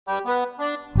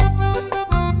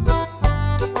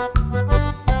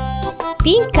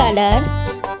Pink color,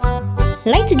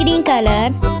 light green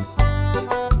color,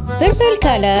 purple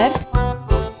color,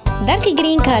 dark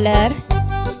green color,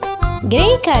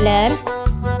 grey color,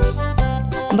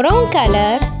 brown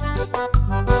color,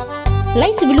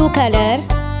 light blue color,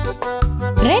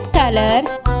 red color,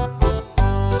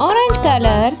 orange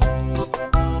color,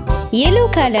 yellow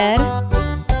color,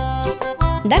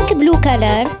 dark blue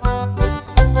color.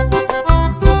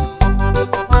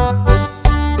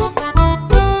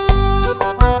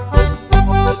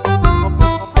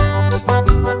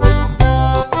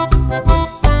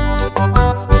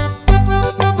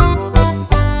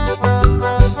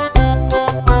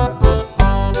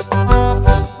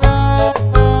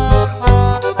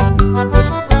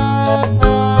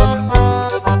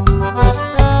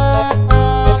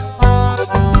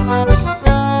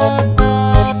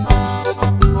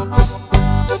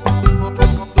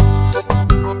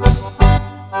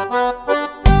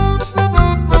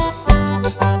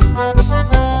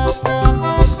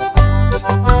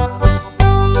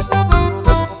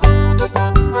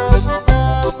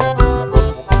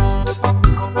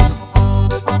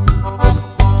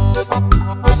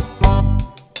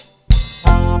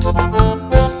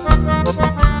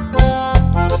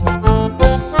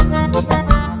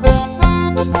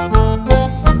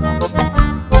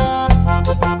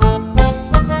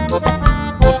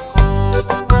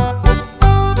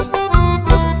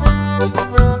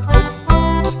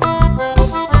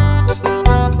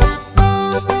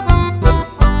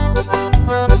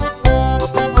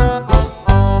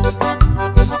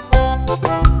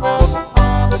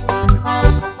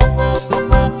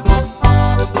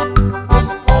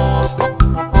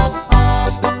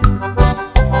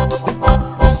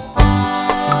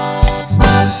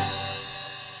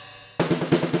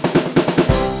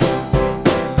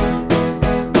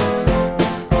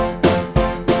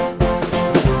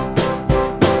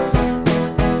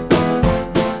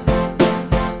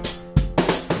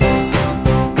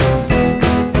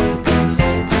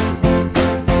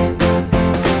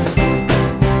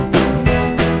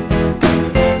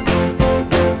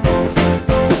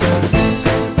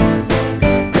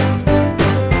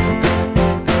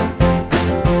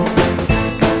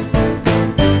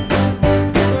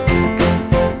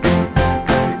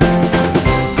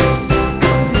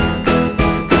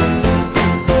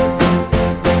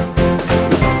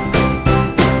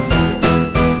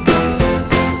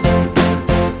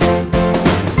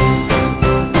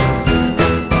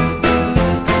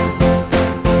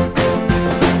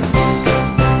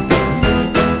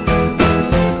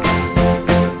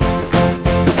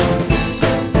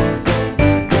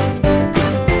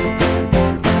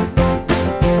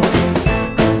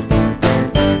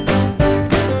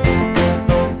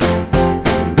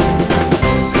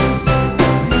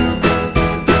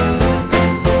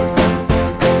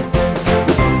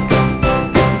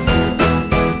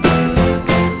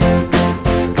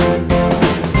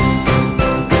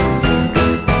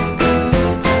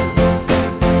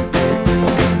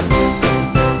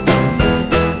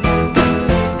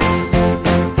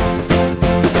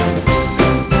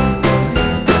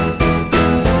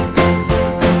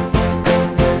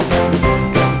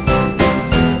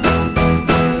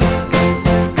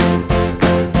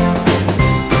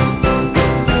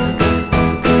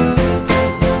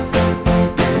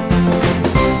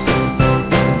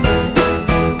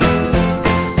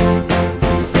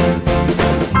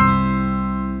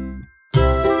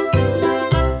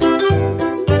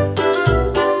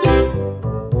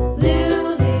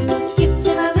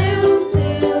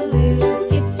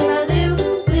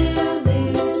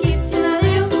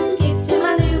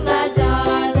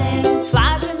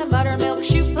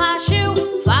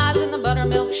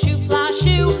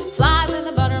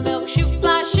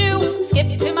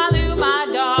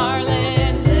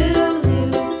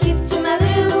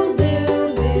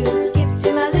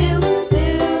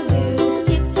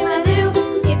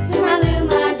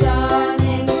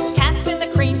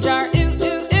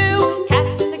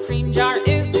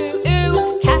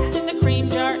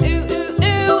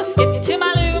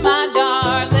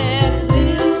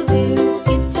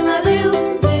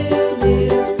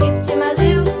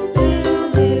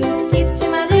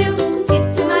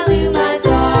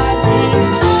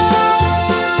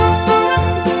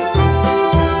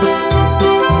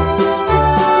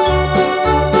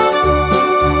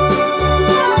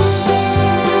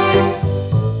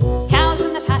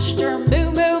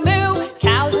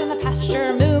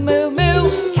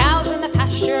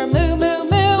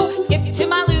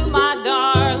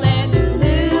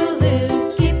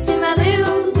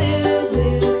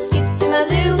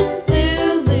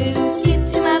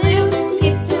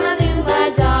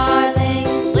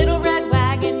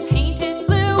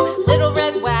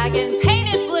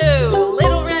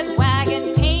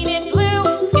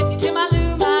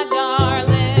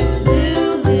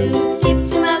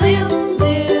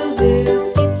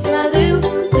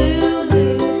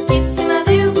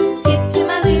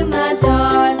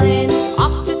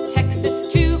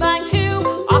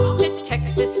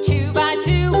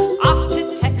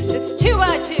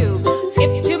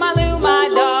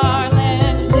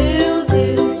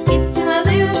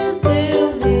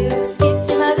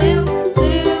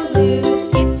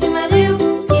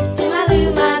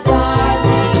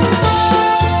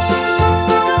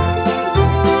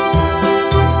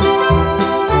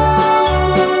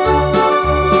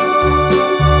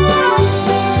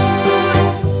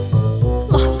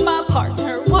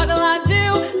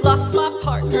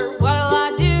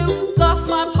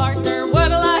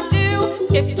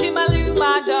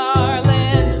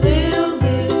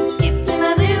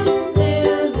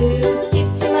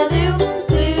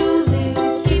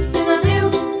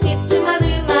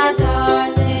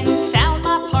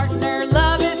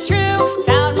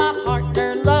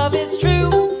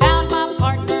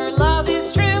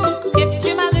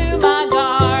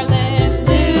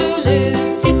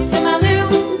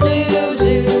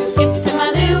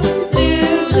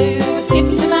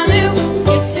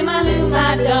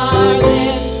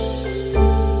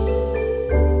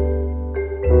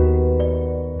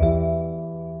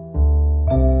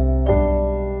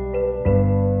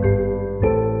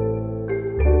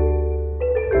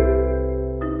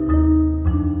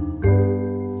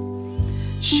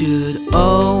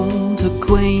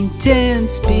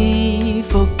 acquaintance be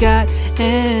forgot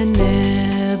and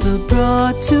never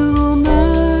brought to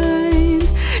mind?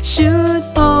 Should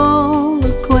all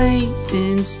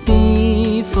acquaintance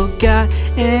be forgot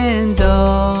and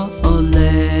all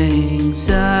lang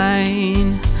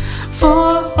syne?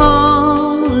 For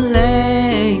all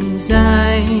lang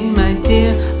syne, my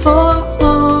dear, for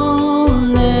all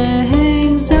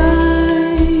lang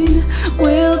syne,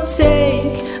 we'll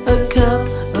take a cup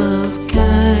of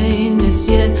kindness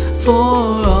yet for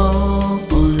all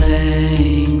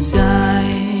lang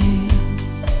syne.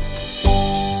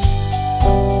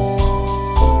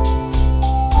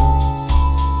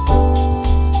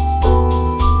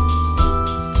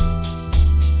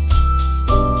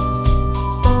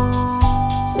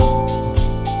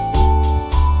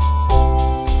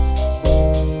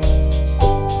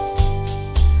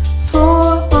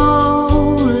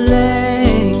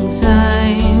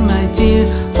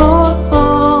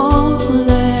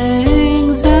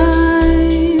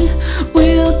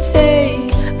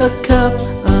 A cup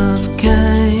of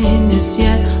kindness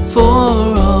yet for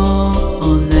all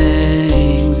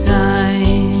lang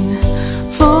syne.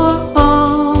 For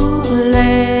all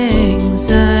lang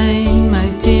syne, my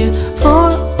dear,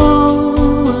 for all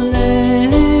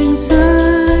lang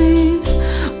syne,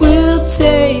 we'll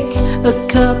take a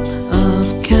cup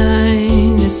of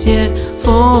kindness yet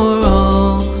for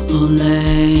all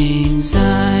lang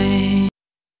syne.